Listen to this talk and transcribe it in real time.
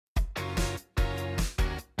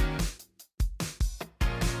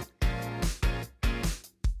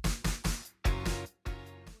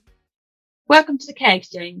Welcome to the Care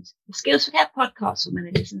Exchange, the Skills for Care podcast for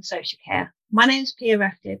managers in social care. My name is Pia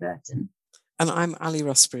Rafter-Burton. And I'm Ali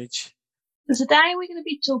Rusbridge. So today we're going to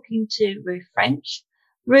be talking to Ruth French.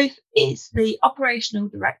 Ruth is the Operational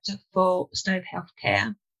Director for Stowe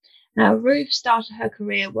Healthcare. Now, Ruth started her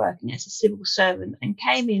career working as a civil servant and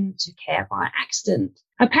came into care by accident.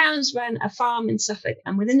 Her parents ran a farm in Suffolk,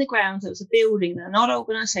 and within the grounds there was a building that another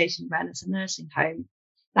organisation ran as a nursing home.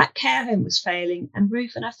 That care home was failing, and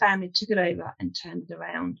Ruth and her family took it over and turned it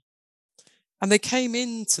around. And they came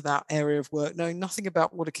into that area of work knowing nothing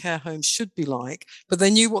about what a care home should be like, but they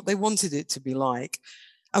knew what they wanted it to be like.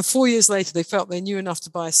 And 4 years later, they felt they knew enough to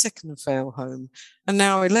buy a second failed home. And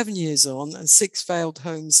now, 11 years on, and 6 failed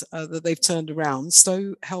homes that they've turned around,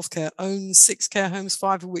 Stowe Healthcare owns 6 care homes,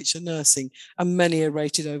 5 of which are nursing, and many are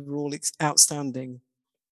rated overall outstanding.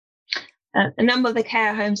 A number of the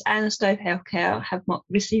care homes and Stowe Healthcare have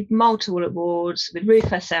received multiple awards, with Ruth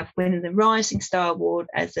herself winning the Rising Star Award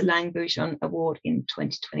as the Lang Bouchon Award in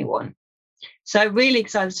 2021. So really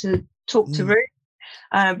excited to talk to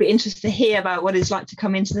Ruth. Be interested to hear about what it's like to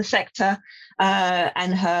come into the sector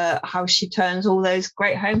and how she turns all those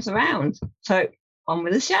great homes around. So on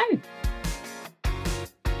with the show.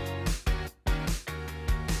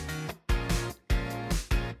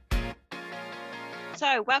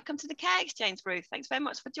 So welcome to the Care Exchange, Ruth. Thanks very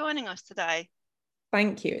much for joining us today.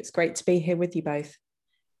 Thank you. It's great to be here with you both.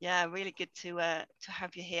 Yeah, really good to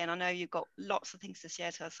have you here. And I know you've got lots of things to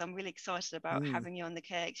share to us. So I'm really excited about having you on the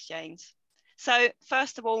Care Exchange. So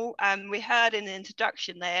first of all, we heard in the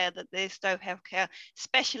introduction there that the Stowe Healthcare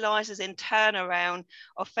specialises in turnaround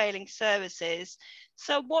of failing services.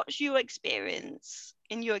 So what's your experience?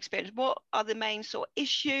 In your experience, what are the main sort of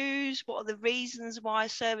issues? What are the reasons why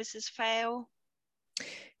services fail?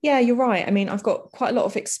 Yeah, you're right. I mean, I've got quite a lot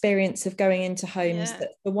of experience of going into homes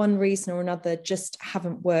that for one reason or another just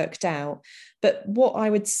haven't worked out. But what I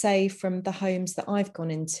would say from the homes that I've gone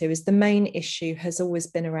into is the main issue has always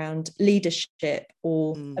been around leadership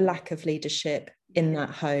or a lack of leadership in that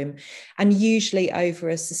home, and usually over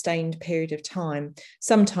a sustained period of time,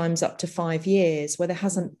 sometimes up to 5 years, where there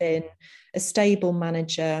hasn't been a stable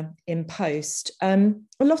manager in post. A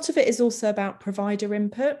lot of it is also about provider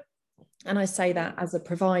input. And I say that as a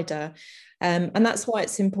provider. And that's why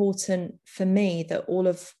it's important for me that all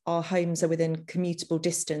of our homes are within commutable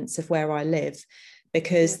distance of where I live,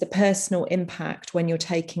 because the personal impact when you're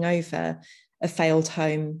taking over a failed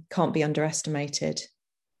home can't be underestimated.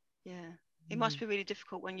 Yeah, it must be really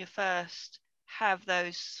difficult when you first have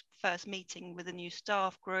those first meeting with a new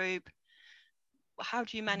staff group. How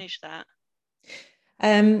do you manage that?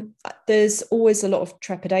 There's always a lot of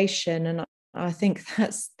trepidation, and I think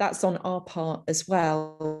that's on our part as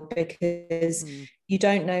well, because you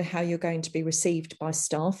don't know how you're going to be received by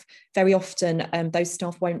staff. Very often, those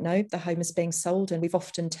staff won't know the home is being sold, and we've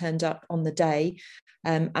often turned up on the day,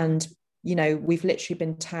 and we've literally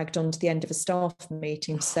been tagged onto the end of a staff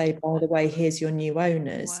meeting to say, by the way, here's your new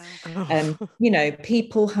owners. Wow.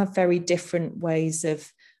 People have very different ways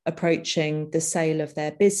of approaching the sale of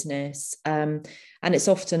their business, and it's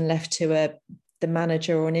often left to the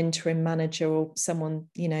manager or an interim manager or someone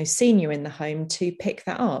senior in the home to pick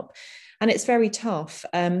that up, and it's very tough.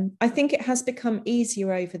 I think it has become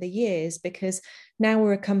easier over the years because now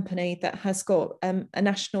we're a company that has got a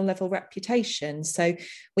national level reputation, so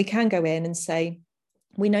we can go in and say,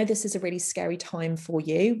 we know this is a really scary time for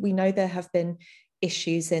you, we know there have been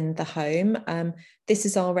issues in the home, this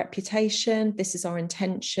is our reputation, this is our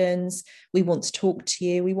intentions, we want to talk to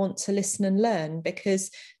you, we want to listen and learn,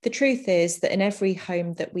 because the truth is that in every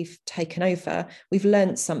home that we've taken over, we've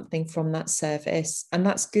learned something from that service, and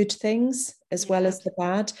that's good things as well as the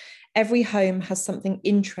bad. Every home has something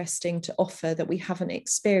interesting to offer that we haven't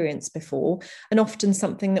experienced before, and often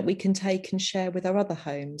something that we can take and share with our other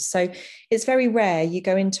homes. So it's very rare you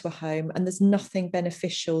go into a home and there's nothing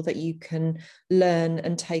beneficial that you can learn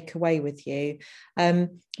and take away with you.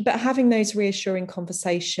 But having those reassuring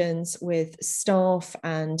conversations with staff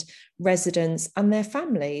and residents and their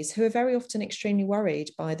families, who are very often extremely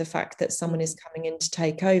worried by the fact that someone is coming in to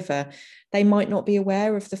take over, they might not be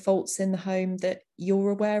aware of the faults in the home that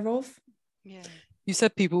you're aware of. Yeah. You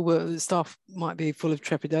said the staff might be full of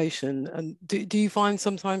trepidation, and do you find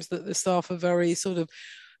sometimes that the staff are very sort of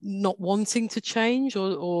not wanting to change,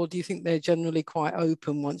 or do you think they're generally quite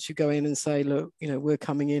open once you go in and say, look, we're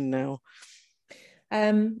coming in now?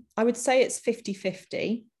 I would say it's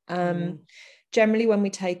 50-50. Generally, when we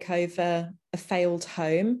take over a failed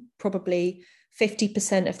home, probably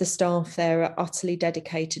 50% of the staff there are utterly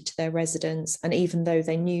dedicated to their residents. And even though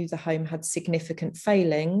they knew the home had significant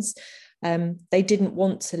failings, they didn't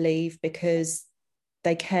want to leave because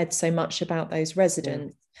they cared so much about those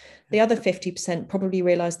residents. The other 50% probably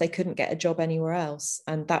realized they couldn't get a job anywhere else,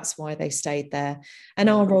 and that's why they stayed there. And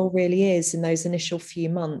our role really is, in those initial few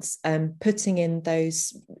months, putting in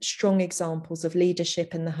those strong examples of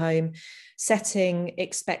leadership in the home, setting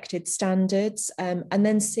expected standards, and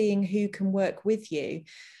then seeing who can work with you.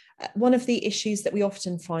 One of the issues that we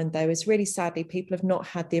often find, though, is really sadly people have not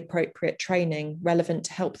had the appropriate training relevant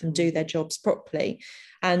to help them do their jobs properly.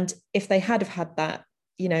 And if they had have had that,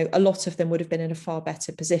 you know, a lot of them would have been in a far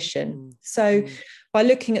better position. So by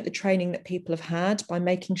looking at the training that people have had, by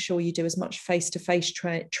making sure you do as much face-to-face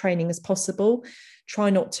training as possible,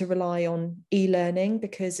 try not to rely on e-learning,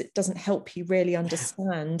 because it doesn't help you really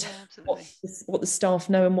understand what the staff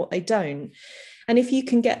know and what they don't. And if you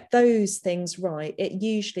can get those things right, it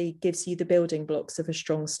usually gives you the building blocks of a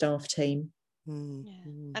strong staff team.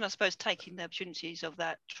 And I suppose taking the opportunities of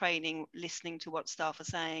that training, listening to what staff are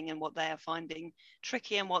saying and what they are finding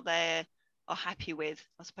tricky and what they are happy with,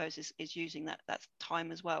 I suppose is using that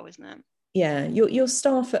time as well, isn't it? Yeah, your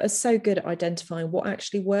staff are so good at identifying what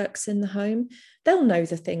actually works in the home. They'll know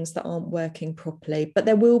the things that aren't working properly, but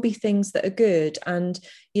there will be things that are good, and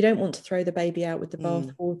you don't want to throw the baby out with the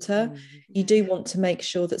bathwater. You do want to make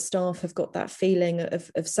sure that staff have got that feeling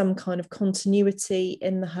of some kind of continuity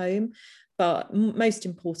in the home. But most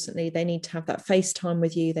importantly, they need to have that face time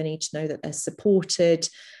with you. They need to know that they're supported,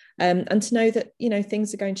 and to know that, you know,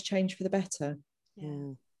 things are going to change for the better.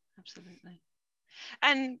 Yeah, absolutely.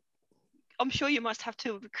 And I'm sure you must have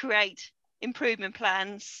to create improvement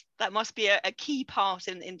plans. That must be a key part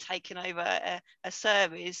in taking over a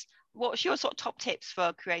service. What's your sort of top tips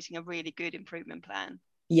for creating a really good improvement plan?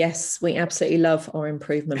 Yes, we absolutely love our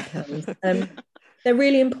improvement plans. They're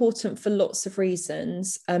really important for lots of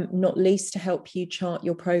reasons, not least to help you chart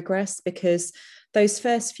your progress, because those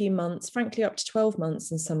first few months, frankly, up to 12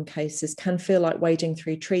 months in some cases, can feel like wading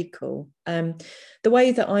through treacle. The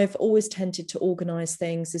way that I've always tended to organise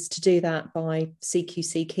things is to do that by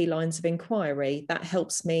CQC, key lines of inquiry. That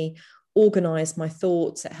helps me organise my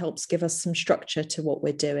thoughts. It helps give us some structure to what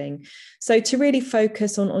we're doing. So to really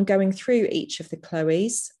focus on going through each of the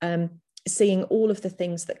Chloes, seeing all of the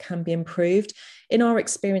things that can be improved. In our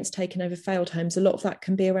experience taking over failed homes, a lot of that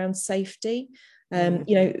can be around safety. You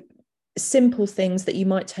know, simple things that you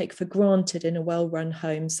might take for granted in a well-run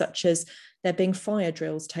home, such as there being fire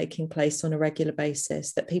drills taking place on a regular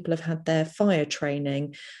basis, that people have had their fire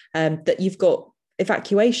training, that you've got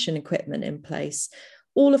evacuation equipment in place.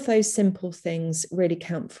 All of those simple things really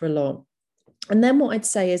count for a lot. And then what I'd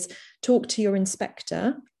say is talk to your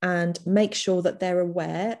inspector and make sure that they're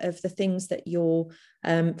aware of the things that you're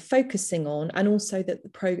focusing on, and also that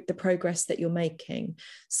the progress that you're making.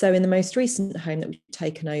 So in the most recent home that we've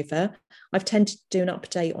taken over, I've tended to do an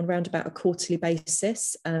update on around about a quarterly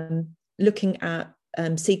basis, looking at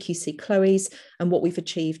CQC Chloe's and what we've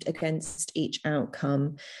achieved against each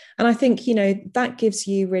outcome. And I think, you know, that gives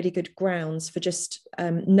you really good grounds for just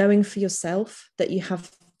knowing for yourself that you have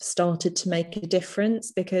started to make a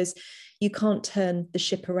difference, because you can't turn the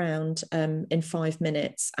ship around in 5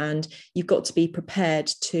 minutes, and you've got to be prepared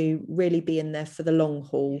to really be in there for the long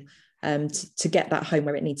haul, to get that home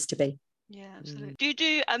where it needs to be. Yeah, absolutely. Do you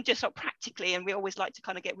do just sort of practically, and we always like to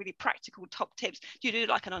kind of get really practical top tips, do you do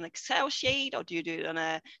like an Excel sheet, or do you do it on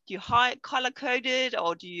do you color coded,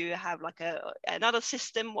 or do you have like another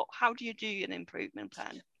system? How do you do an improvement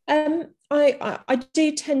plan? I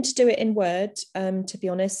do tend to do it in Word, to be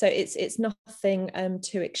honest. So it's nothing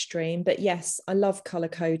too extreme. But yes, I love colour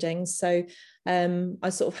coding. So I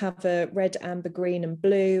sort of have a red, amber, green, and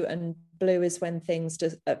blue. And blue is when things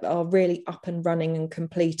are really up and running and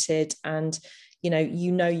completed, and you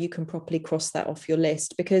you can properly cross that off your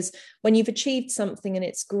list. Because when you've achieved something and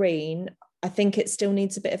it's green, I think it still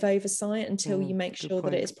needs a bit of oversight until you make sure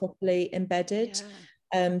that it is properly embedded.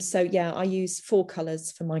 So yeah, I use 4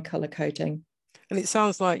 colours for my colour coding. And it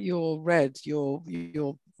sounds like your red, your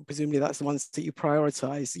presumably that's the ones that you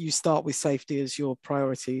prioritise. You start with safety as your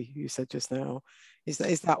priority, you said just now. Is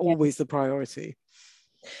that always the priority?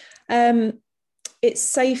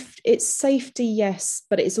 It's safety, yes,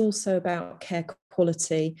 but it's also about care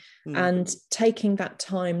quality and taking that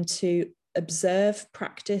time to observe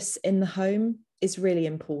practice in the home is really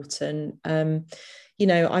important.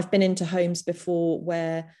 I've been into homes before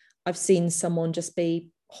where I've seen someone just be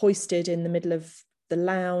hoisted in the middle of the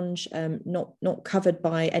lounge, not covered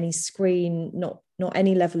by any screen, not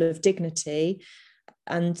any level of dignity.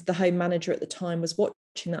 And the home manager at the time was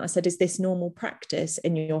watching that. I said, "Is this normal practice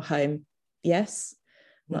in your home?" Yes.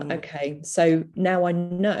 Like, okay, so now I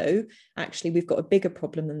know actually we've got a bigger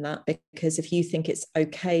problem than that, because if you think it's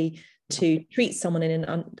okay to treat someone in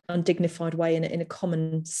an undignified way in a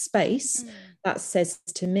common space, that says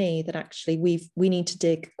to me that actually we need to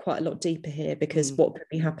dig quite a lot deeper here, because what could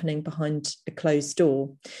be happening behind a closed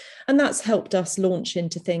door. And that's helped us launch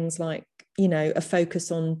into things like, you know, a focus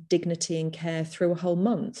on dignity and care through a whole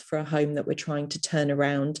month for a home that we're trying to turn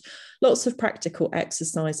around. Lots of practical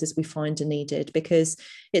exercises we find are needed, because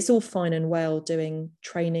it's all fine and well doing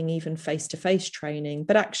training, even face-to-face training,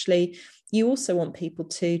 but actually you also want people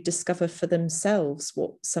to discover for themselves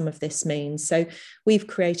what some of this means. So we've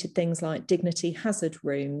created things like dignity hazard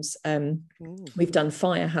rooms. We've done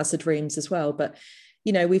fire hazard rooms as well, but,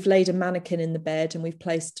 you know, we've laid a mannequin in the bed and we've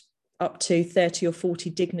placed up to 30 or 40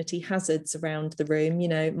 dignity hazards around the room. You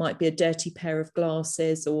know, it might be a dirty pair of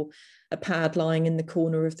glasses or a pad lying in the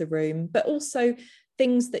corner of the room, but also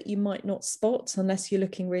things that you might not spot unless you're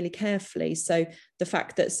looking really carefully. So the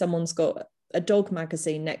fact that someone's got a dog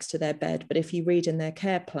magazine next to their bed, but if you read in their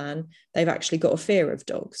care plan, they've actually got a fear of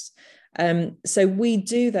dogs. So we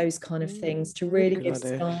do those kind of things to really give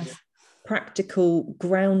staff practical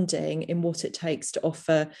grounding in what it takes to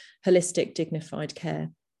offer holistic, dignified care.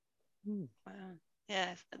 Wow.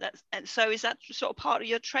 Yes, and so is that sort of part of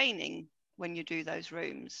your training when you do those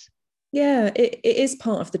rooms? Yeah, it is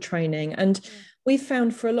part of the training. And we've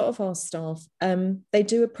found for a lot of our staff, they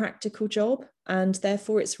do a practical job, and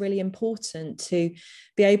therefore it's really important to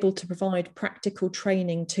be able to provide practical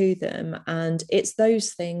training to them. And it's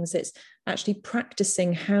those things, it's actually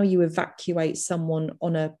practicing how you evacuate someone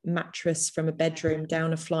on a mattress from a bedroom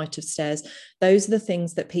down a flight of stairs. Those are the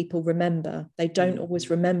things that people remember. They don't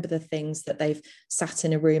always remember the things that they've sat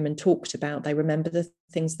in a room and talked about. They remember the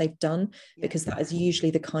things they've done, because that is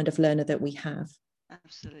usually the kind of learner that we have.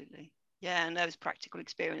 Absolutely. Yeah, and those practical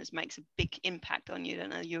experience makes a big impact on you,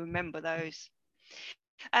 don't they? You remember those.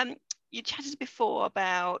 You chatted before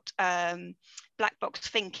about black box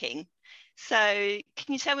thinking. So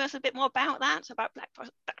can you tell us a bit more about that, about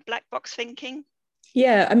black box thinking?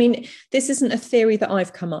 Yeah, I mean, this isn't a theory that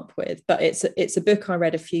I've come up with, but it's a book I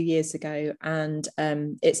read a few years ago, and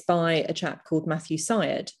it's by a chap called Matthew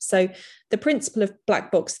Syed. So the principle of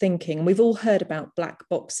black box thinking, and we've all heard about black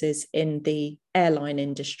boxes in the airline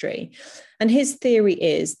industry, and his theory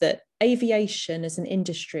is that aviation as an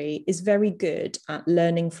industry is very good at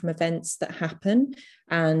learning from events that happen.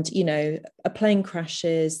 And, you know, a plane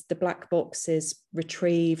crashes, the black box is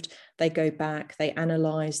retrieved, they go back, they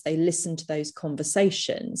analyze, they listen to those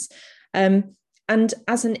conversations. And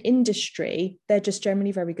as an industry, they're just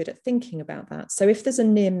generally very good at thinking about that. So if there's a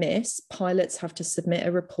near miss, pilots have to submit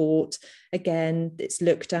a report. Again, it's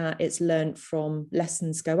looked at, it's learned from,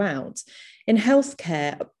 lessons go out. In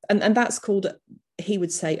healthcare, and that's called, he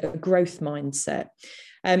would say, a growth mindset.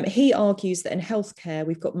 He argues that in healthcare,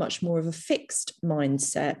 we've got much more of a fixed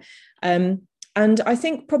mindset. And I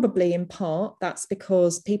think probably in part that's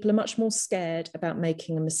because people are much more scared about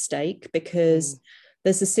making a mistake, because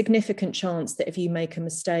there's a significant chance that if you make a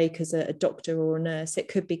mistake as a doctor or a nurse, it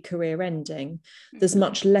could be career ending. There's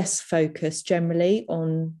much less focus generally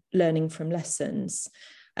on learning from lessons.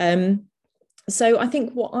 So I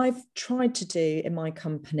think what I've tried to do in my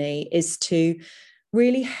company is to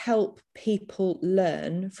really help people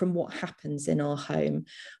learn from what happens in our home,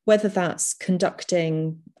 whether that's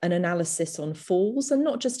conducting an analysis on falls, and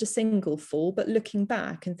not just a single fall, but looking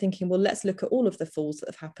back and thinking, well, let's look at all of the falls that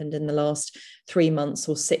have happened in the last 3 months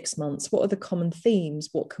or 6 months. What are the common themes?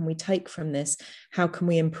 What can we take from this? How can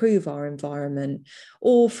we improve our environment?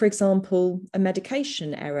 Or, for example, a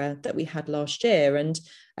medication error that we had last year. And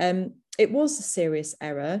it was a serious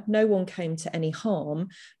error. No one came to any harm,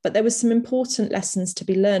 but there were some important lessons to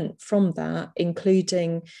be learned from that,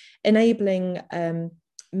 including enabling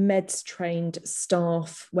meds trained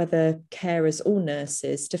staff, whether carers or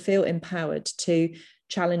nurses, to feel empowered to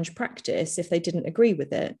challenge practice if they didn't agree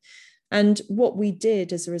with it. And what we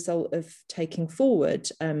did as a result of taking forward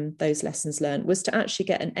those lessons learned was to actually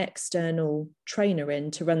get an external trainer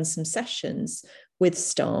in to run some sessions with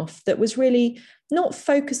staff that was really not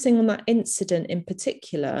focusing on that incident in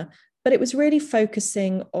particular, but it was really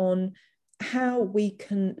focusing on how we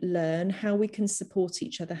can learn, how we can support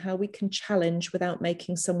each other, how we can challenge without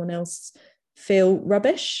making someone else feel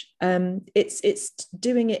rubbish. It's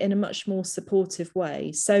doing it in a much more supportive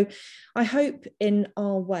way. So I hope in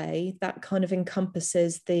our way that kind of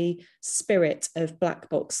encompasses the spirit of black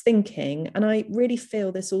box thinking. And I really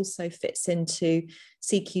feel this also fits into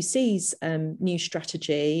CQC's new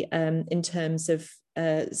strategy in terms of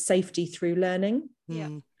safety through learning. Yeah.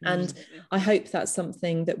 And Absolutely. I hope that's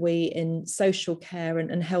something that we in social care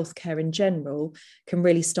and healthcare in general can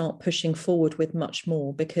really start pushing forward with much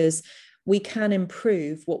more, because we can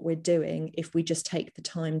improve what we're doing if we just take the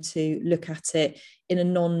time to look at it in a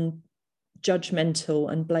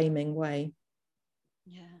non-judgmental and blaming way.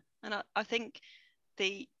 Yeah, and I think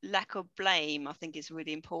the lack of blame, I think, is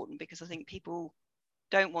really important, because I think people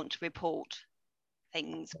don't want to report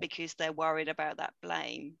things because they're worried about that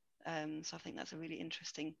blame. So I think that's a really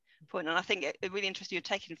interesting point, and I think it really interesting you're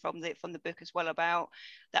taking from the book as well about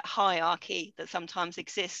that hierarchy that sometimes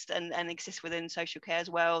exists and exists within social care as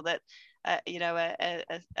well. That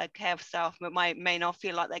a care staff may not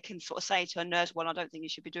feel like they can sort of say to a nurse, "Well, I don't think you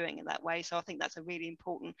should be doing it that way." So I think that's a really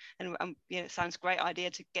important and it sounds a great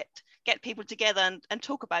idea to get people together and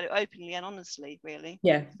talk about it openly and honestly. Really.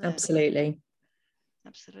 Yeah, absolutely.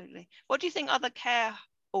 Absolutely. What do you think other care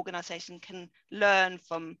organisations can learn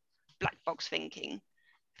from black box thinking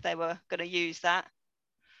if they were going to use that?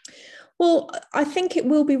 Well, I think it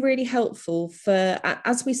will be really helpful for,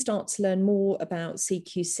 as we start to learn more about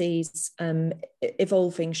CQC's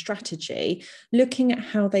evolving strategy, looking at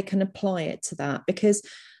how they can apply it to that, because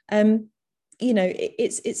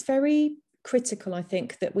it's very critical, I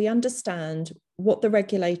think, that we understand what the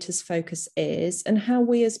regulator's focus is and how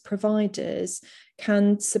we as providers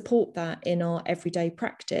can support that in our everyday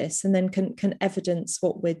practice, and then can evidence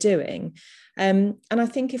what we're doing. And I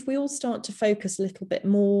think if we all start to focus a little bit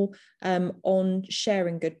more on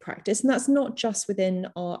sharing good practice, and that's not just within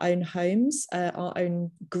our own homes, our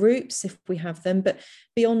own groups, if we have them, but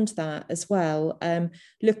beyond that as well,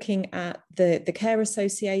 looking at the care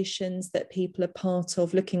associations that people are part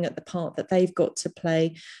of, looking at the part that they've got to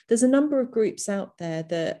play. There's a number of groups out there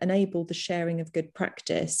that enable the sharing of good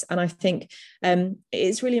practice. And I think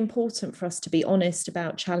it's really important for us to be honest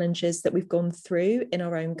about challenges that we've gone through in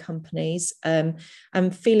our own companies, and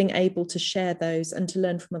feeling able to share those and to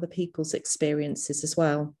learn from other people's experiences as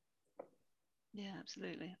well. Yeah,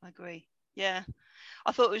 absolutely. I agree. Yeah.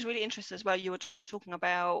 I thought it was really interesting as well. You were talking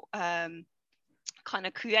about kind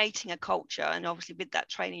of creating a culture, and obviously with that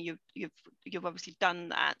training you've obviously done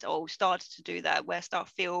that, or started to do that, where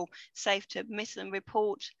staff feel safe to admit and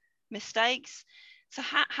report mistakes. So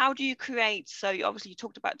how do you create, so obviously you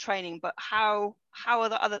talked about training, but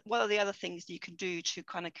what are the other things that you can do to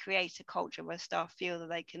kind of create a culture where staff feel that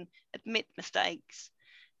they can admit mistakes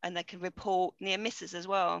and they can report near misses as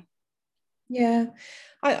well? Yeah,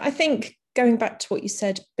 I think going back to what you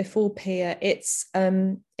said before, Pia, it's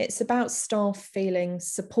about staff feeling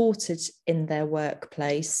supported in their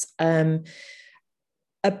workplace,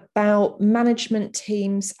 about management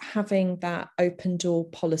teams having that open door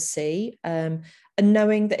policy, and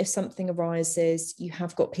knowing that if something arises, you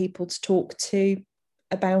have got people to talk to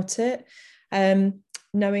about it,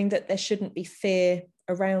 knowing that there shouldn't be fear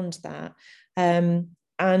around that,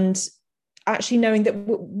 and actually knowing that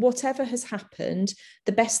whatever has happened,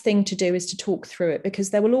 the best thing to do is to talk through it,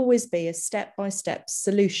 because there will always be a step-by-step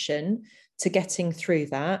solution to getting through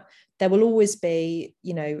that. There will always be,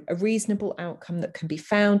 a reasonable outcome that can be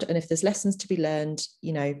found. And if there's lessons to be learned,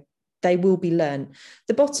 they will be learned.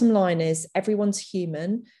 The bottom line is everyone's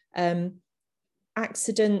human.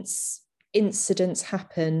 Accidents, incidents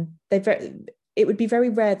happen. It would be very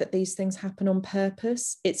rare that these things happen on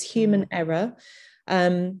purpose. It's human error.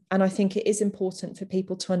 And I think it is important for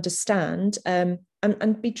people to understand and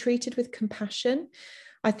be treated with compassion.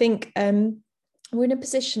 I think we're in a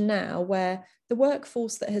position now where the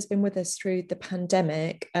workforce that has been with us through the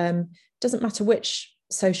pandemic, doesn't matter which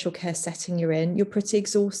social care setting you're in, you're pretty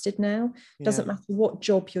exhausted now. Doesn't matter what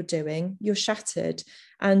job you're doing, you're shattered,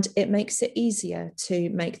 and it makes it easier to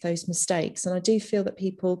make those mistakes. And I do feel that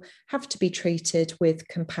people have to be treated with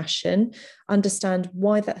compassion, understand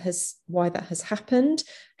why that has happened,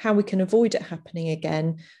 how we can avoid it happening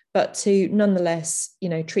again, but to nonetheless,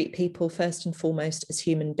 treat people first and foremost as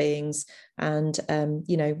human beings. And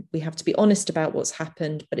we have to be honest about what's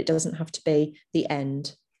happened, but it doesn't have to be the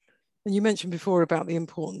end. And you mentioned before about the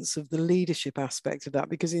importance of the leadership aspect of that,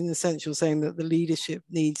 because in the sense you're saying that the leadership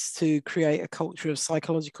needs to create a culture of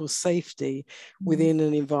psychological safety within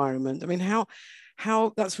an environment. I mean, how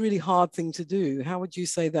that's a really hard thing to do. How would you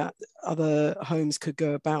say that other homes could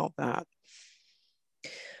go about that?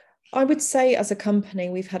 I would say as a company,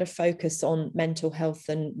 we've had a focus on mental health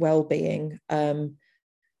and well-being,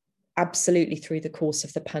 absolutely through the course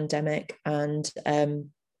of the pandemic, and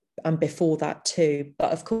before that too.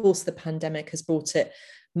 But of course, the pandemic has brought it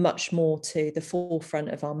much more to the forefront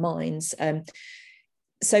of our minds.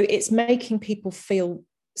 So it's making people feel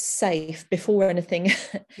safe before anything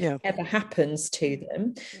Yeah. ever happens to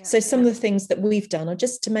them. Yeah. So some of the things that we've done are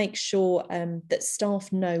just to make sure that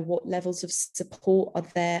staff know what levels of support are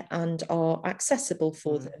there and are accessible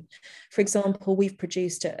for them. For example, we've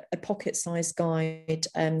produced a pocket-sized guide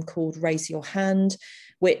called Raise Your Hand,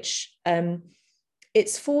 which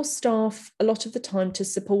it's for staff a lot of the time to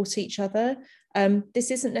support each other.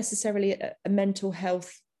 This isn't necessarily a mental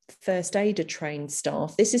health first aider trained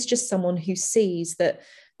staff. This is just someone who sees that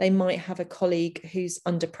they might have a colleague who's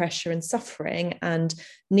under pressure and suffering and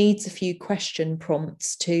needs a few question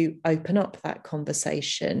prompts to open up that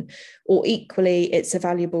conversation. Or equally, it's a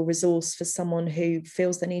valuable resource for someone who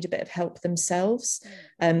feels they need a bit of help themselves.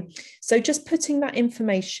 So just putting that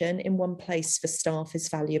information in one place for staff is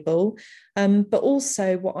valuable. But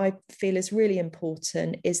also what I feel is really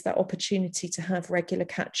important is that opportunity to have regular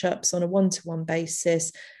catch-ups on a one-to-one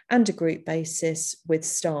basis and a group basis with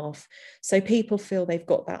staff. So people feel they've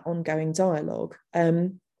got that ongoing dialogue.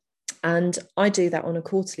 And I do that on a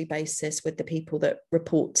quarterly basis with the people that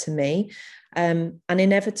report to me. And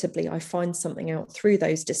inevitably, I find something out through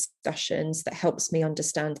those discussions that helps me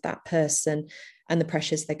understand that person and the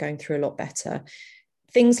pressures they're going through a lot better.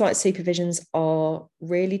 Things like supervisions are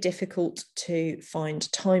really difficult to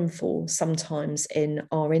find time for sometimes in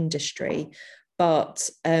our industry. But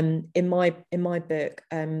in my book,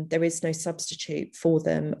 there is no substitute for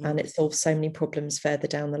them, and it solves so many problems further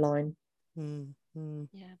down the line.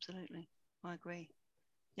 Yeah, absolutely. I agree.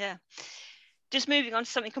 Yeah. Just moving on to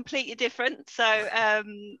something completely different. So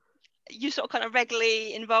you sort of kind of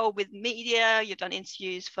regularly involved with media. You've done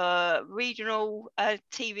interviews for regional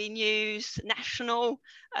TV news, national.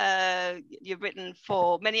 You've written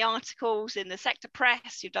for many articles in the sector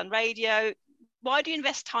press. You've done radio. Why do you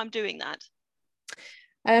invest time doing that?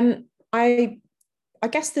 I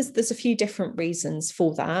guess there's a few different reasons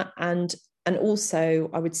for that, and also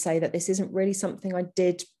I would say that this isn't really something I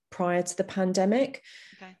did prior to the pandemic.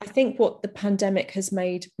 Okay. I think what the pandemic has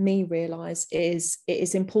made me realise is it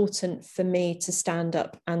is important for me to stand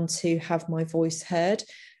up and to have my voice heard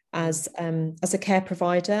as a care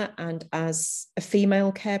provider and as a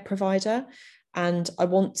female care provider. And I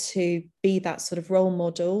want to be that sort of role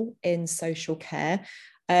model in social care.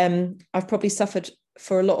 I've probably suffered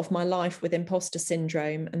for a lot of my life with imposter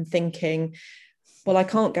syndrome and thinking, well, I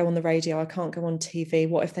can't go on the radio, I can't go on TV.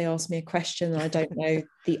 What if they ask me a question and I don't know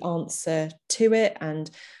the answer to it? And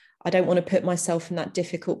I don't want to put myself in that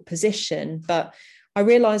difficult position. But I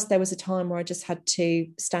realized there was a time where I just had to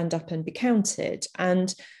stand up and be counted.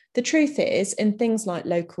 And the truth is, in things like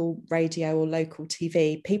local radio or local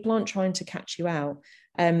TV, people aren't trying to catch you out.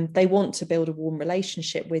 They want to build a warm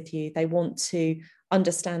relationship with you. They want to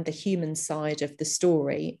understand the human side of the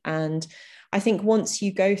story. And I think once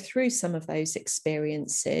you go through some of those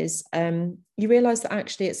experiences, you realize that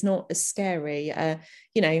actually it's not as scary.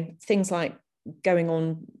 Things like going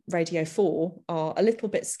on Radio 4 are a little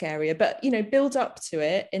bit scarier, but build up to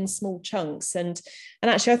it in small chunks. And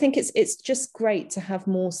actually I think it's just great to have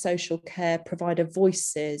more social care provider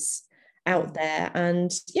voices out there.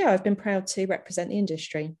 And yeah, I've been proud to represent the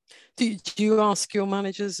industry. Do you ask your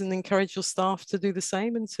managers and encourage your staff to do the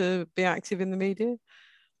same and to be active in the media?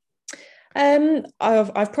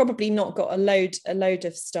 I've probably not got a load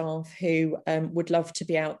of staff who would love to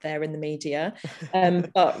be out there in the media,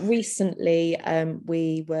 but recently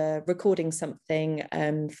we were recording something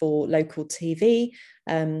for local TV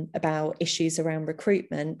about issues around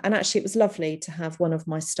recruitment, and actually it was lovely to have one of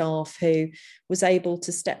my staff who was able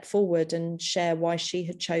to step forward and share why she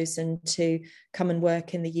had chosen to come and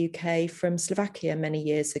work in the UK from Slovakia many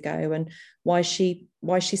years ago, and why she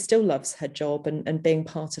still loves her job and being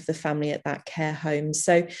part of the family at that care home.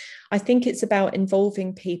 So I think it's about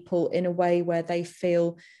involving people in a way where they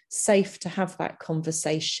feel safe to have that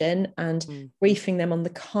conversation and briefing them on the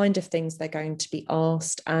kind of things they're going to be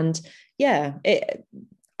asked. And yeah,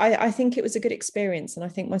 I think it was a good experience, and I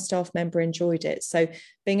think my staff member enjoyed it. So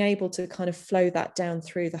being able to kind of flow that down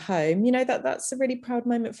through the home, that's a really proud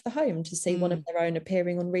moment for the home to see one of their own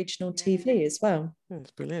appearing on regional TV as well. That's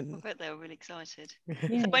brilliant. I bet they were really excited.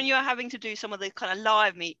 Yeah. So when you're having to do some of the kind of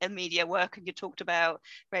live media work, and you talked about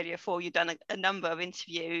Radio 4, you've done a number of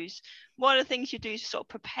interviews. What are the things you do to sort of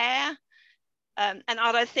prepare? And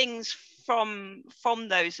are there things from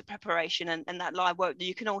those preparation and that live work that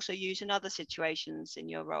you can also use in other situations in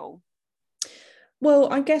your role?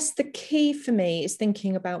 Well, I guess the key for me is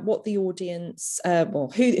thinking about what the audience,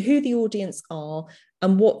 who the audience are,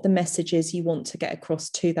 and what the message is you want to get across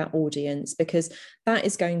to that audience, because that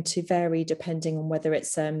is going to vary depending on whether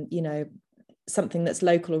it's something that's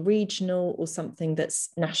local or regional, or something that's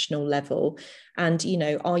national level? And, you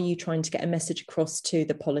know, are you trying to get a message across to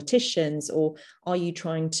the politicians, or are you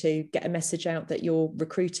trying to get a message out that you're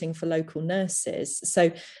recruiting for local nurses?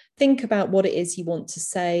 So think about what it is you want to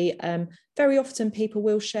say. Very often people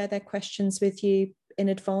will share their questions with you in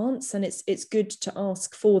advance, and it's good to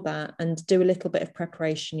ask for that and do a little bit of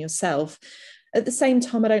preparation yourself. At the same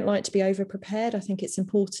time, I don't like to be over prepared. I think it's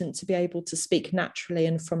important to be able to speak naturally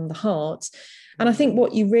and from the heart. And I think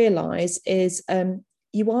what you realize is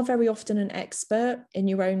you are very often an expert in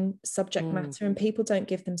your own subject matter, and people don't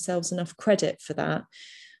give themselves enough credit for that.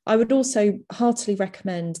 I would also heartily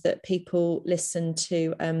recommend that people listen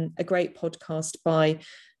to a great podcast by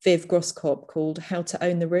Viv Grosskop called How to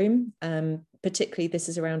Own the Room. Particularly, this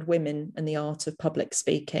is around women and the art of public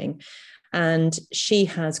speaking. And she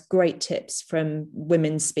has great tips from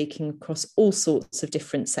women speaking across all sorts of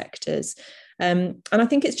different sectors. And I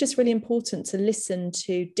think it's just really important to listen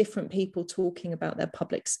to different people talking about their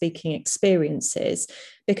public speaking experiences,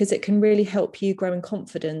 because it can really help you grow in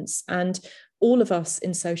confidence. And all of us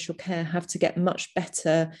in social care have to get much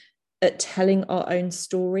better at telling our own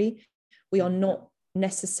story. We are not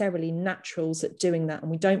necessarily naturals at doing that, and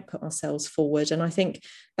we don't put ourselves forward. And I think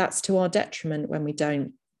that's to our detriment when we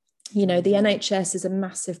don't. You know, the NHS is a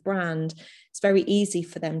massive brand. It's very easy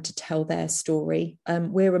for them to tell their story.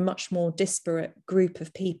 We're a much more disparate group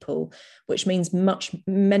of people, which means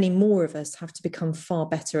many more of us have to become far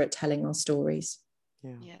better at telling our stories.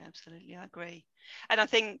 Yeah, absolutely, I agree. And I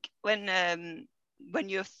think when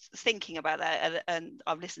you're thinking about that, and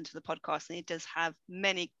I've listened to the podcast, and it does have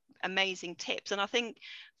many amazing tips, and I think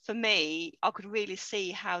for me, I could really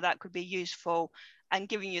see how that could be useful, and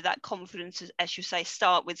giving you that confidence, as you say,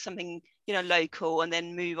 start with something, you know, local, and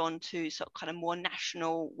then move on to sort of kind of more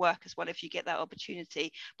national work as well, if you get that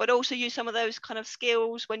opportunity. But also use some of those kind of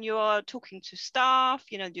skills when you are talking to staff,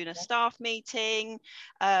 you know, doing a staff meeting,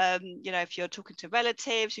 you know, if you're talking to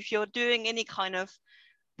relatives, if you're doing any kind of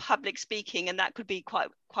public speaking, and that could be quite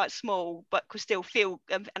small, but could still feel,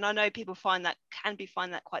 and I know people find that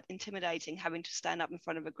quite intimidating, having to stand up in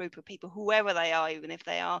front of a group of people, whoever they are, even if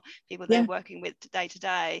they are people they're working with day to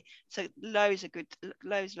day. So loads of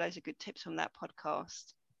good tips from that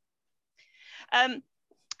podcast.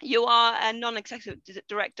 You are a non-executive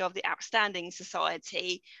director of the Outstanding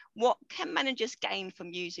Society. What can managers gain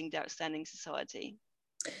from using the Outstanding Society?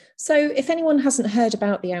 So if anyone hasn't heard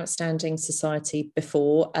about the Outstanding Society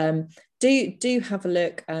before, do have a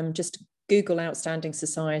look. Just Google Outstanding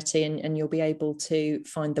Society and you'll be able to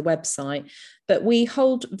find the website. But we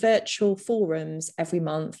hold virtual forums every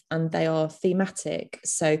month, and they are thematic.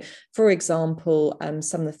 So, for example,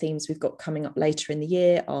 some of the themes we've got coming up later in the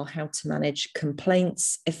year are how to manage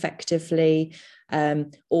complaints effectively,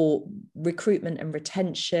 or recruitment and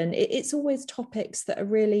retention. It's always topics that are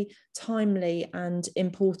really timely and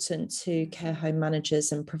important to care home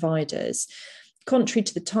managers and providers. Contrary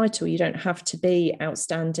to the title, you don't have to be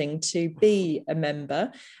outstanding to be a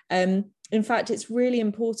member. In fact, it's really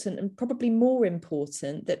important, and probably more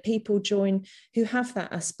important, that people join who have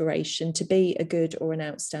that aspiration to be a good or an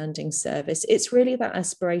outstanding service. It's really that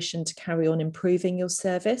aspiration to carry on improving your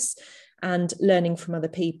service and learning from other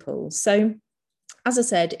people. So, as I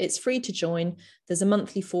said, it's free to join. There's a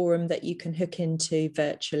monthly forum that you can hook into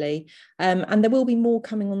virtually. And there will be more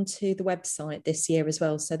coming onto the website this year as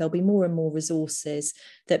well. So there'll be more and more resources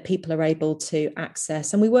that people are able to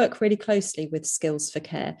access. And we work really closely with Skills for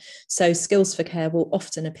Care. So Skills for Care will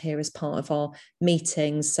often appear as part of our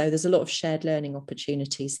meetings. So there's a lot of shared learning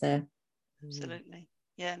opportunities there. Absolutely.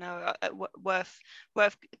 Yeah, no, worth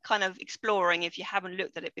kind of exploring if you haven't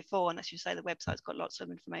looked at it before. And as you say, the website's got lots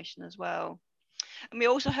of information as well. And we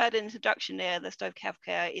also heard an introduction there that Stoke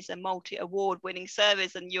Healthcare is a multi-award winning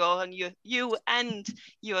service, and you and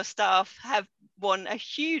your staff have won a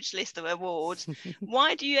huge list of awards.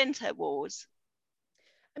 Why do you enter awards?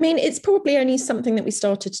 I mean, it's probably only something that we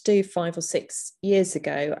started to do 5 or 6 years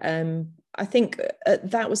ago. I think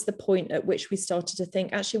that was the point at which we started to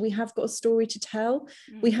think, actually, we have got a story to tell.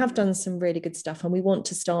 We have done some really good stuff, and we want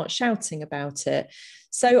to start shouting about it.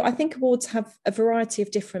 So I think awards have a variety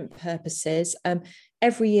of different purposes.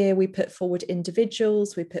 Every year we put forward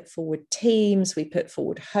individuals, we put forward teams, we put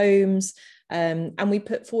forward homes, and we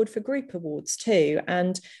put forward for group awards too.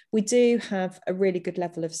 And we do have a really good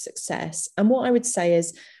level of success. And what I would say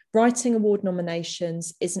is, writing award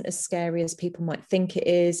nominations isn't as scary as people might think it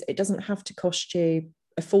is. It doesn't have to cost you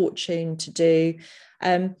a fortune to do.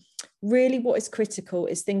 Really, what is critical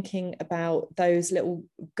is thinking about those little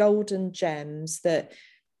golden gems that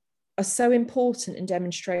are so important in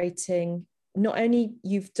demonstrating not only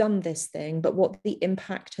you've done this thing, but what the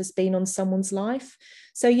impact has been on someone's life.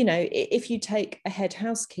 So, you know, if you take a head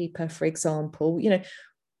housekeeper, for example, you know,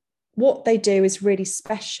 what they do is really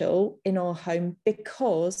special in our home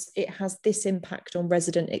because it has this impact on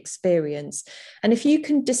resident experience. And if you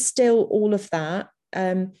can distill all of that,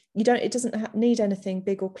 it doesn't need anything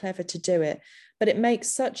big or clever to do it, but it makes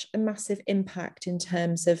such a massive impact in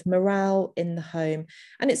terms of morale in the home.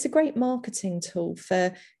 And it's a great marketing tool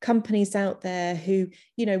for companies out there who,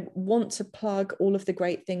 you know, want to plug all of the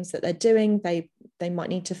great things that they're doing. They might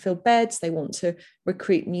need to fill beds, they want to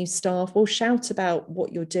recruit new staff, or shout about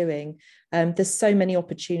what you're doing. There's so many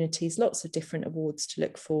opportunities, lots of different awards to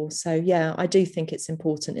look for. So yeah, I do think it's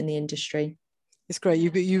important in the industry. It's great.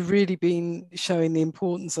 You've really been showing the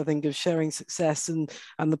importance, I think, of sharing success and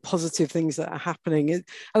the positive things that are happening.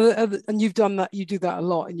 And you've done that. You do that a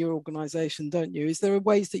lot in your organisation, don't you? Is there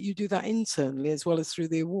ways that you do that internally as well as through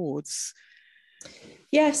the awards?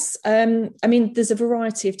 Yes, I mean, there's a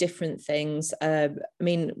variety of different things. I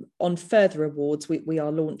mean, on further awards, we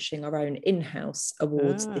are launching our own in-house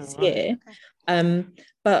awards this year.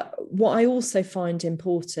 But what I also find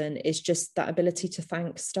important is just that ability to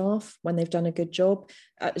thank staff when they've done a good job.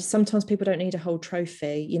 Sometimes people don't need a whole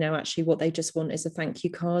trophy. You know, actually what they just want is a thank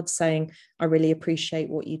you card saying, I really appreciate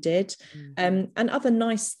what you did. And other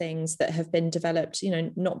nice things that have been developed, you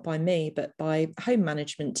know, not by me, but by home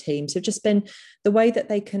management teams, have just been the way that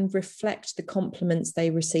they can reflect the compliments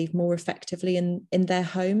they receive more effectively in their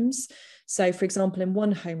homes. So, for example, in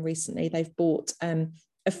one home recently, they've bought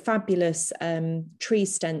a fabulous tree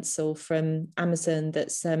stencil from Amazon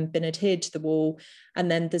that's been adhered to the wall.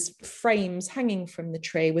 And then there's frames hanging from the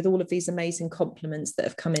tree with all of these amazing compliments that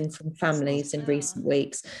have come in from families in recent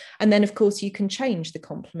weeks. And then, of course, you can change the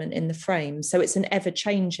compliment in the frame. So it's an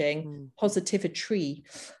ever-changing positivity.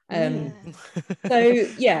 So,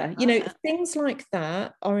 yeah, you know, things like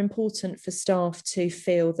that are important for staff to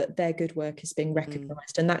feel that their good work is being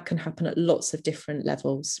recognised. And that can happen at lots of different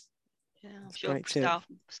levels. Yeah, I'm sure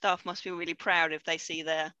staff must feel really proud if they see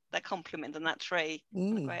their compliment on that tree.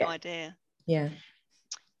 What a great idea. Yeah.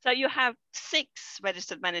 So you have 6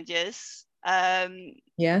 registered managers.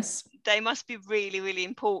 Yes. They must be really, really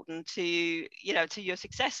important to your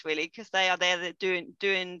success, really, because they are there doing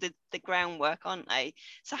the groundwork, aren't they?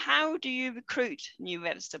 So how do you recruit new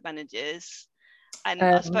registered managers? And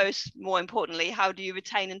I suppose more importantly, how do you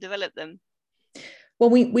retain and develop them? Well,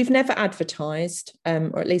 we've never advertised,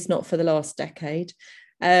 or at least not for the last decade.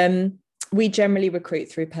 We generally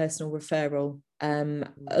recruit through personal referral.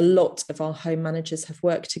 A lot of our home managers have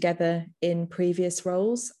worked together in previous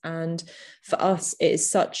roles. And for us, it is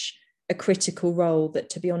such a critical role that,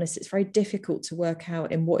 to be honest, it's very difficult to work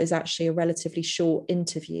out in what is actually a relatively short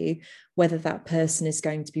interview whether that person is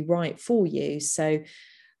going to be right for you. So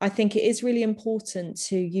I think it is really important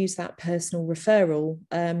to use that personal referral.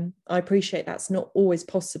 I appreciate that's not always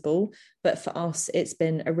possible, but for us, it's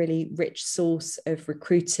been a really rich source of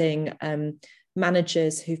recruiting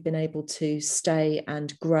managers who've been able to stay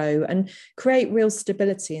and grow and create real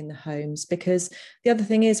stability in the homes. Because the other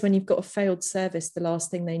thing is, when you've got a failed service, the last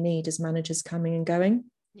thing they need is managers coming and going.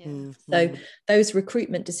 So those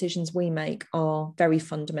recruitment decisions we make are very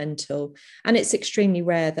fundamental. And it's extremely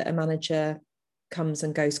rare that a manager comes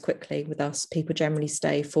and goes quickly with us. People generally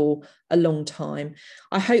stay for a long time.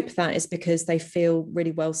 I hope that is because they feel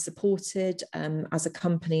really well supported. As a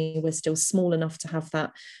company, we're still small enough to have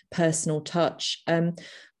that personal touch.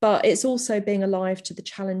 But it's also being alive to the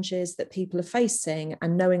challenges that people are facing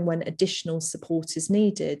and knowing when additional support is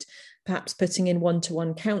needed, perhaps putting in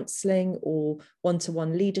one-to-one counselling or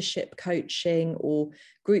one-to-one leadership coaching or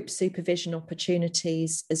group supervision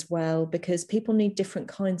opportunities as well, because people need different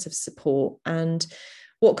kinds of support. And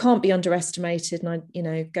what can't be underestimated,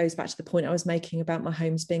 and goes back to the point I was making about my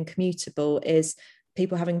homes being commutable, is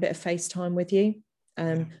people having a bit of FaceTime with you.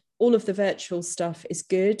 All of the virtual stuff is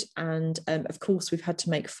good. And of course, we've had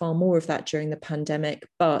to make far more of that during the pandemic.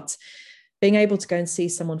 But being able to go and see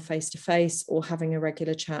someone face to face or having a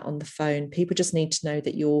regular chat on the phone, people just need to know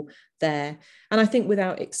that you're there. And I think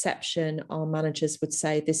without exception, our managers would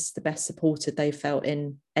say this is the best supported they felt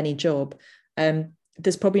in any job.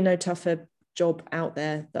 There's probably no tougher job out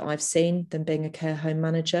there that I've seen than being a care home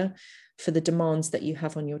manager, for the demands that you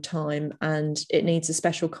have on your time. And it needs a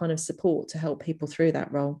special kind of support to help people through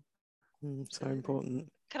that role. So important.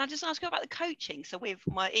 Can I just ask you about the coaching? So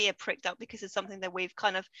my ear pricked up because it's something that we've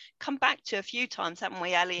kind of come back to a few times, haven't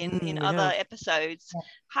we, Ali, in other episodes?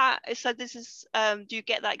 Yeah. So this is, do you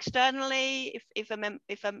get that externally if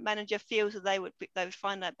a manager feels that they would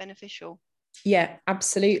find that beneficial? Yeah,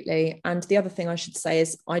 absolutely. And the other thing I should say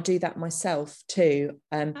is I do that myself too.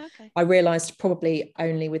 Okay. I realized probably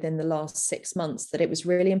only within the last 6 months that it was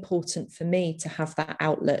really important for me to have that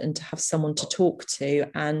outlet and to have someone to talk to.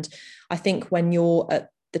 And I think when you're at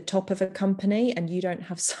the top of a company and you don't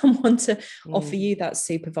have someone to offer you that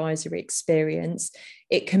supervisory experience,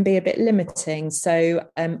 it can be a bit limiting. So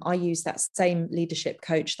I use that same leadership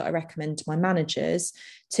coach that I recommend to my managers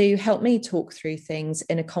to help me talk through things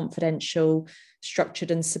in a confidential,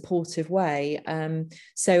 structured and supportive way.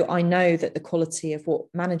 So I know that the quality of what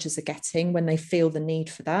managers are getting when they feel the need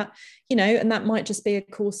for that, and that might just be a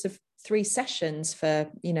course of 3 sessions for,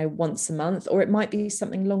 once a month, or it might be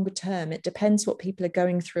something longer term. It depends what people are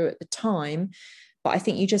going through at the time. But I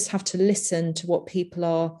think you just have to listen to what people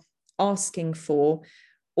are asking for,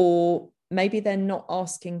 or maybe they're not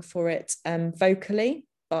asking for it vocally,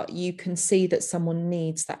 but you can see that someone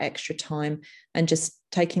needs that extra time, and just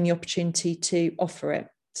taking the opportunity to offer it.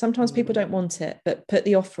 Sometimes people don't want it, but put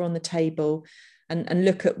the offer on the table and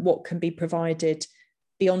look at what can be provided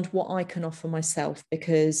beyond what I can offer myself,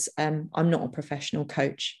 because I'm not a professional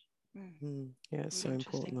coach. Yeah, it's so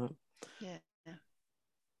important that. Yeah.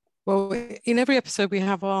 Well, in every episode, we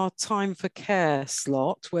have our time for care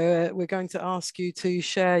slot where we're going to ask you to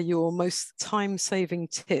share your most time-saving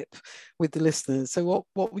tip with the listeners. So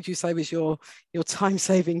what would you say was your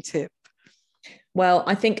time-saving tip? Well,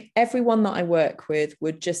 I think everyone that I work with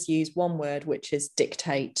would just use one word, which is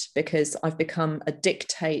dictate, because I've become a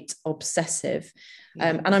dictate obsessive.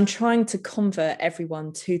 And I'm trying to convert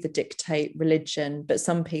everyone to the dictate religion, but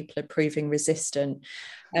some people are proving resistant.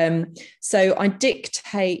 So I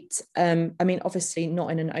dictate, obviously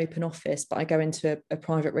not in an open office, but I go into a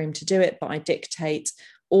private room to do it, but I dictate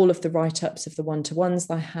all of the write-ups of the one-to-ones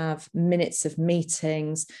that I have, minutes of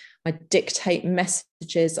meetings. I dictate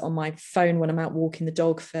messages on my phone when I'm out walking the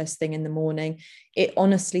dog first thing in the morning. It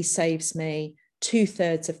honestly saves me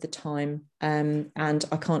 2/3 of the time, and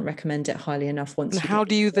I can't recommend it highly enough. And how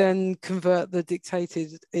do you then convert the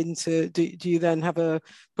dictated into? Do you then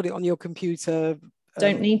put it on your computer?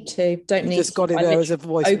 Don't need to. Just got it there as a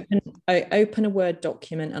voice. I open a Word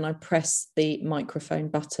document and I press the microphone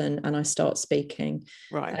button and I start speaking.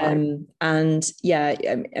 Right. And yeah,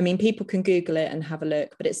 people can Google it and have a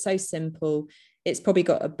look, but it's so simple. It's probably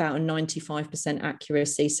got about a 95%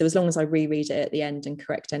 accuracy. So as long as I reread it at the end and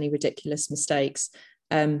correct any ridiculous mistakes,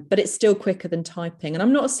 but it's still quicker than typing. And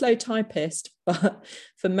I'm not a slow typist, but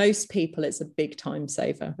for most people, it's a big time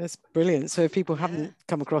saver. That's brilliant. So if people haven't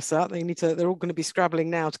come across that, they're all going to be scrabbling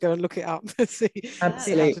now to go and look it up to see how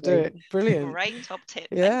to do it. Brilliant. Great top tip.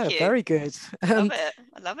 Yeah, Thank you. very good. I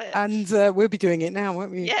love it. And we'll be doing it now,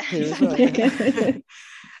 won't we? Yeah, exactly.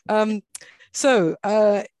 So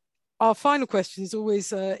our final question is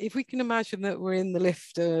always, if we can imagine that we're in the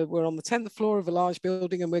lift, we're on the 10th floor of a large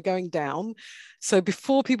building and we're going down. So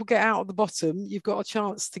before people get out at the bottom, you've got a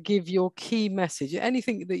chance to give your key message.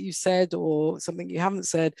 Anything that you said or something you haven't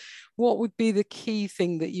said, what would be the key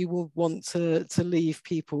thing that you would want to leave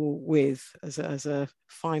people with as a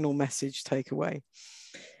final message takeaway?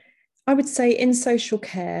 I would say in social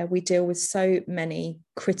care, we deal with so many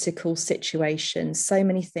critical situations, so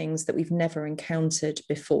many things that we've never encountered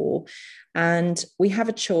before. And we have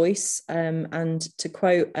a choice. And to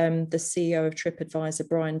quote the CEO of TripAdvisor,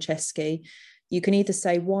 Brian Chesky, you can either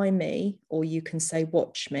say, why me? Or you can say,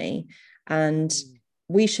 watch me. And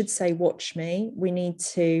we should say, watch me. We need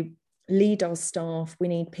to lead our staff. We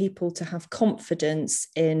need people to have confidence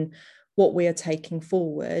in what we are taking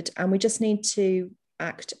forward. And we just need to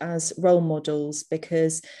act as role models,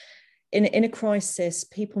 because in a crisis,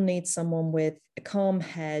 people need someone with a calm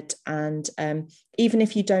head. And even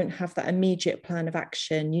if you don't have that immediate plan of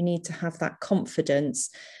action, you need to have that confidence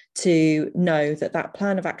to know that that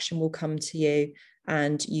plan of action will come to you,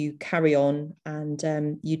 and you carry on, and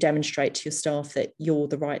you demonstrate to your staff that you're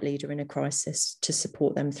the right leader in a crisis to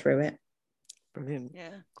support them through it. Brilliant.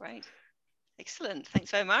 Yeah, great. Excellent. Thanks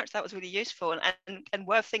very much. That was really useful and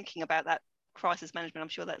worth thinking about, that crisis management. I'm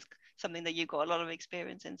sure that's something that you've got a lot of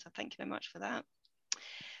experience in. So thank you very much for that.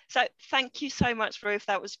 So thank you so much, Ruth.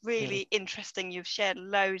 That was really interesting. You've shared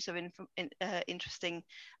loads of interesting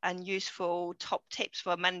and useful top tips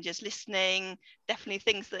for managers listening. Definitely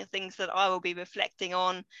things that I will be reflecting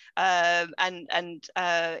on. And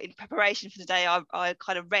in preparation for today, I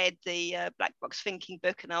kind of read the Black Box Thinking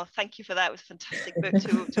book, and I'll thank you for that. It was a fantastic book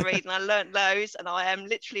to read, and I learned loads. And I am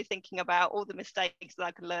literally thinking about all the mistakes that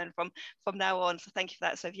I can learn from now on. So thank you for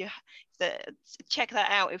that. So if you check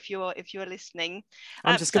that out if you're listening.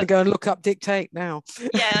 I'm just going going to go and look up dictate now.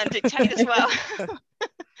 Yeah, and dictate as well.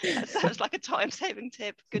 That sounds like a time-saving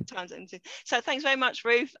tip. Good time-saving tip. So thanks very much,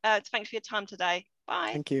 Ruth. Thanks for your time today.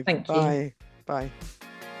 Bye. Thank you. Thank Bye. you. Bye.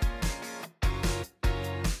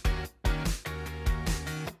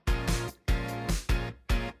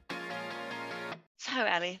 So,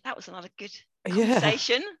 Ali, that was another good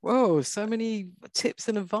conversation. Yeah. Whoa, so many tips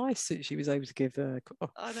and advice that she was able to give.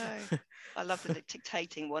 I know. I love the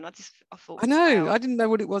dictating one. I thought. I know. Wow. I didn't know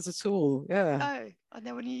what it was at all. Yeah. No, I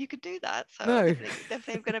never knew you could do that. So No. I'm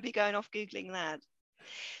definitely going to be going off Googling that.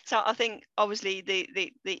 So I think obviously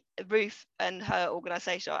the Ruth and her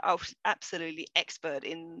organisation are absolutely expert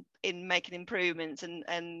in making improvements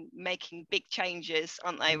and making big changes,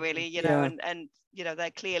 aren't they? Really, you know, and you know, they're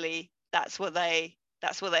clearly that's what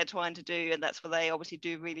they're trying to do, and that's what they obviously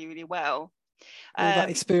do really, really well. All that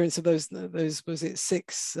experience of those was it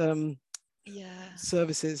 6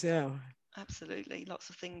 services? Yeah, absolutely, lots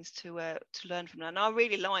of things to learn from that. And I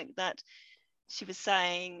really like that she was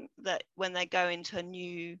saying that when they go into a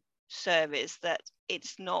new service, that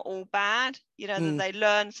it's not all bad, you know, that they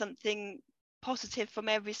learn something positive from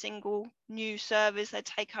every single new service they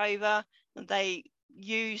take over, and they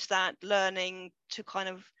use that learning to kind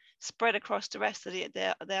of spread across the rest of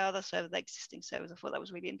their other service, the existing service. I thought that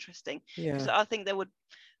was really interesting, because I think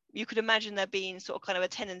you could imagine there being sort of kind of a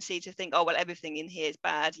tendency to think, oh, well, everything in here is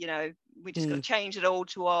bad, you know, we just got to change it all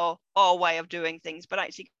to our way of doing things. But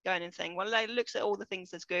actually going and saying, well, it looks at all the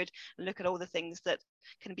things that's good and look at all the things that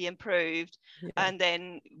can be improved, and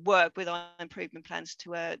then work with our improvement plans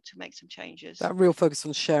to make some changes. That real focus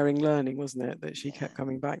on sharing learning, wasn't it, that she kept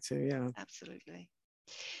coming back to? Yeah, absolutely.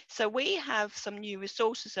 So we have some new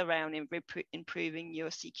resources around improving your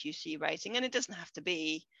CQC rating, and it doesn't have to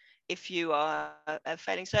be if you are a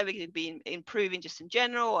failing service, it could be improving just in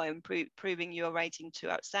general, or improving your rating to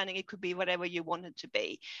outstanding. It could be whatever you want it to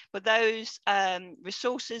be. But those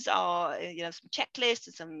resources are, you know, some checklists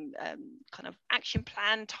and some kind of action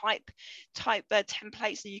plan type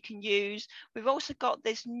templates that you can use. We've also got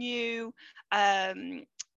this new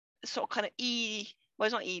sort of kind of well,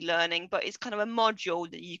 it's not e-learning, but it's kind of a module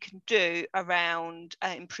that you can do around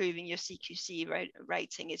improving your CQC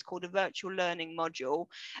rating. It's called a virtual learning module,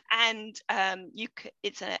 and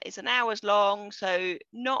it's an hours long, so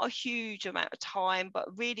not a huge amount of time,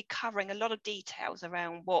 but really covering a lot of details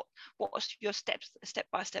around what's your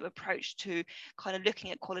step-by-step approach to kind of looking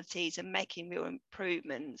at qualities and making real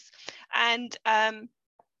improvements. And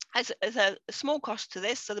as a small cost to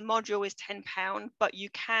this, so the module is £10, but you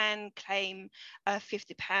can claim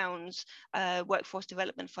 £50 workforce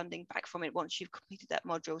development funding back from it once you've completed that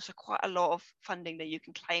module. So quite a lot of funding that you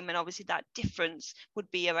can claim, and obviously that difference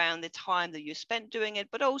would be around the time that you spent doing it,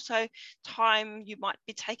 but also time you might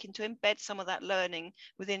be taking to embed some of that learning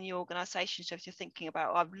within your organisation. So if you're thinking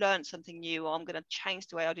about, I've learned something new, or I'm going to change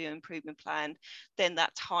the way I do an improvement plan, then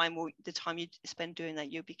that time, or the time you spend doing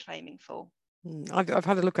that, you'll be claiming for. I've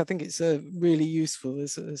had a look. I think it's really useful.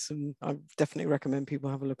 There's some. I definitely recommend people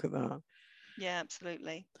have a look at that. Yeah,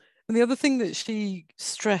 absolutely. And the other thing that she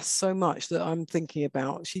stressed so much that I'm thinking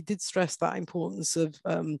about, she did stress that importance of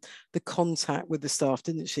the contact with the staff,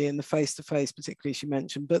 didn't she? And the face-to-face, particularly, she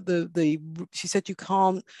mentioned. But she said you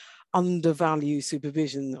can't undervalue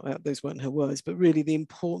supervision. Those weren't her words, but really the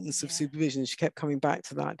importance of supervision. She kept coming back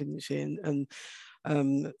to that, didn't she? And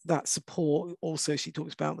that support also, she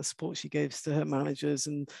talks about the support she gives to her managers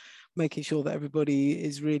and making sure that everybody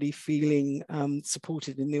is really feeling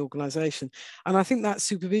supported in the organization. And I think that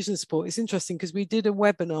supervision support is interesting, because we did a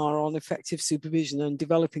webinar on effective supervision and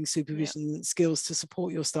developing supervision skills to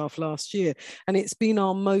support your staff last year, and it's been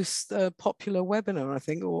our most popular webinar, I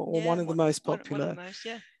think, or one of the most popular. One of the most,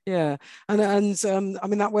 yeah. And I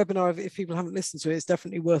mean, that webinar, if people haven't listened to it, it's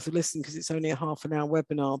definitely worth a listen, because it's only a half-an-hour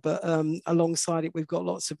webinar. But alongside it, we've got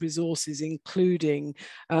lots of resources, including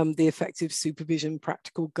the Effective Supervision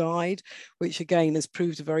Practical Guide, which again has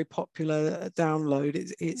proved a very popular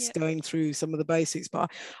download. It's going through some of the basics,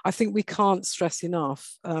 but I think we can't stress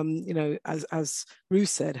enough, you know, as Ruth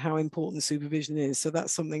said, how important supervision is. So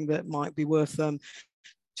that's something that might be worth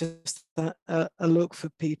just a look for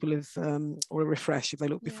people, if or a refresh if they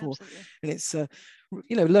looked before. And it's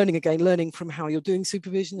you know, learning from how you're doing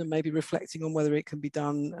supervision, and maybe reflecting on whether it can be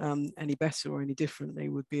done any better or any differently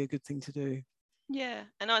would be a good thing to do. Yeah,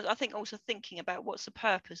 and I think also thinking about what's the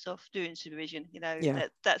purpose of doing supervision, you know,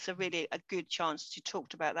 that's a really a good chance to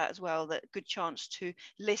talk about that as well, that good chance to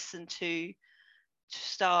listen to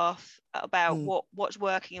staff about what's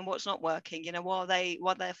working and what's not working, you know, what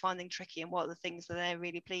they're finding tricky, and what are the things that they're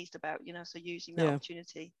really pleased about, you know, so using that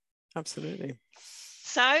opportunity. Absolutely.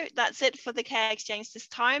 So that's it for the Care Exchange this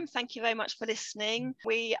time. Thank you very much for listening.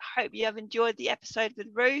 We hope you have enjoyed the episode with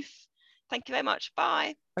Ruth. Thank you very much.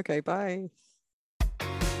 Bye. Okay, bye.